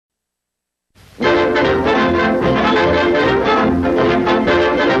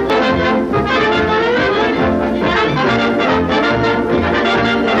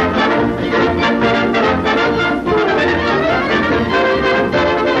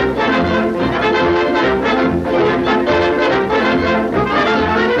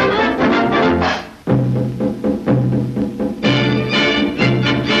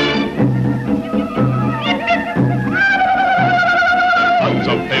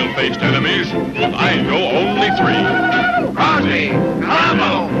pale-faced enemies, I know only three. Crosby,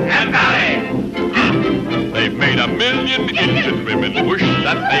 Columbo, and Vallée. They've made 1,000,000 Indian women wish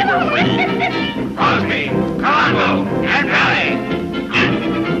that they were free. Crosby, Columbo, and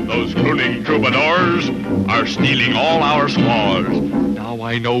Vallée. Those crooning troubadours are stealing all our squaws. Now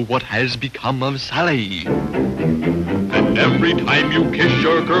I know what has become of Sally. And every time you kiss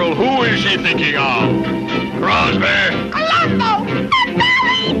your girl, who is she thinking of? Crosby! Columbo and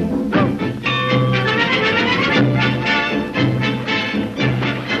Vallée!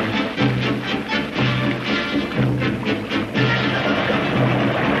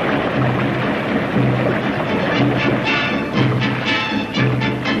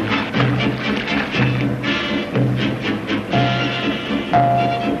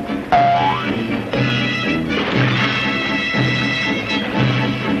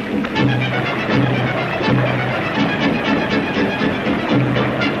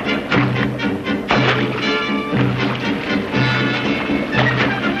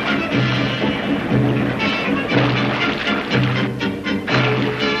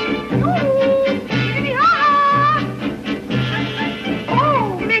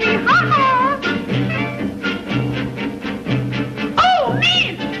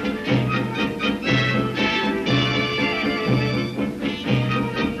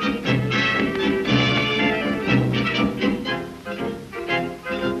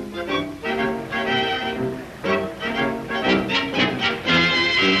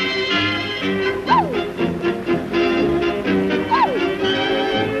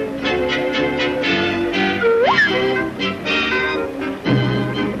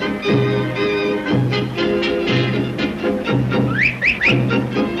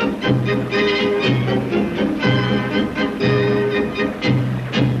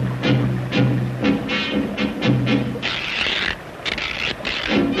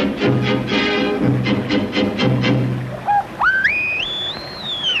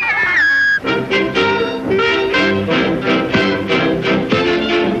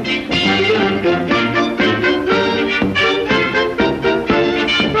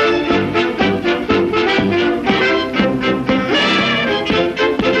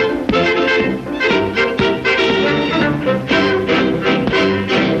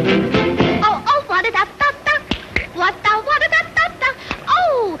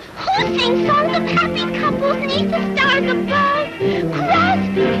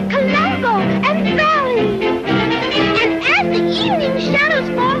 Crosby, Columbo, and Vallée. And as the evening shadows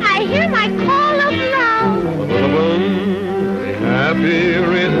fall, I hear my call of love. Happy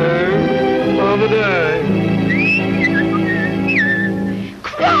return of the day.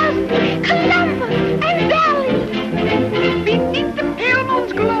 Crosby, Columbo, and Vallée. Beneath the pale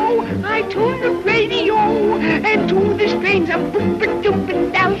moon's glow, I tune the radio and tune the strains of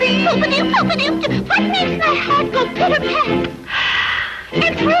boop-a-doop-a-dally. Boop-a-doop-boop-a-doop, what makes my heart go pitter-pat?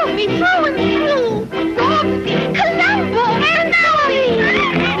 And thrill me through and through. Crosby, Columbo, and Vallée.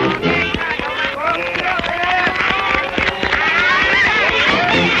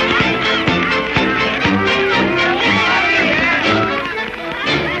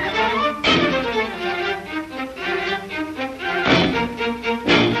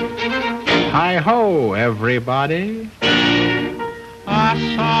 Hi-ho, everybody. A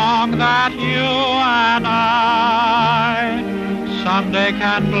song that you and I someday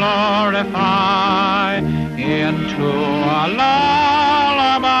can glorify into a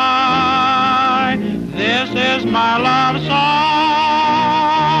lullaby. This is my love song.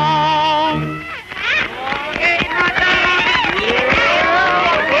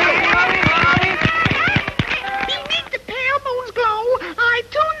 Beneath the pale moon's glow, I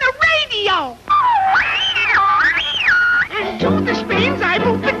tune the radio. And to the strains I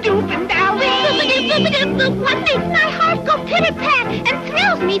boop-a-doop and dally. Boop-a-doop, boop-a-doop, boop. What makes my heart go pitter-pat and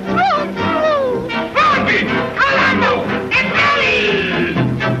thrills me through and through?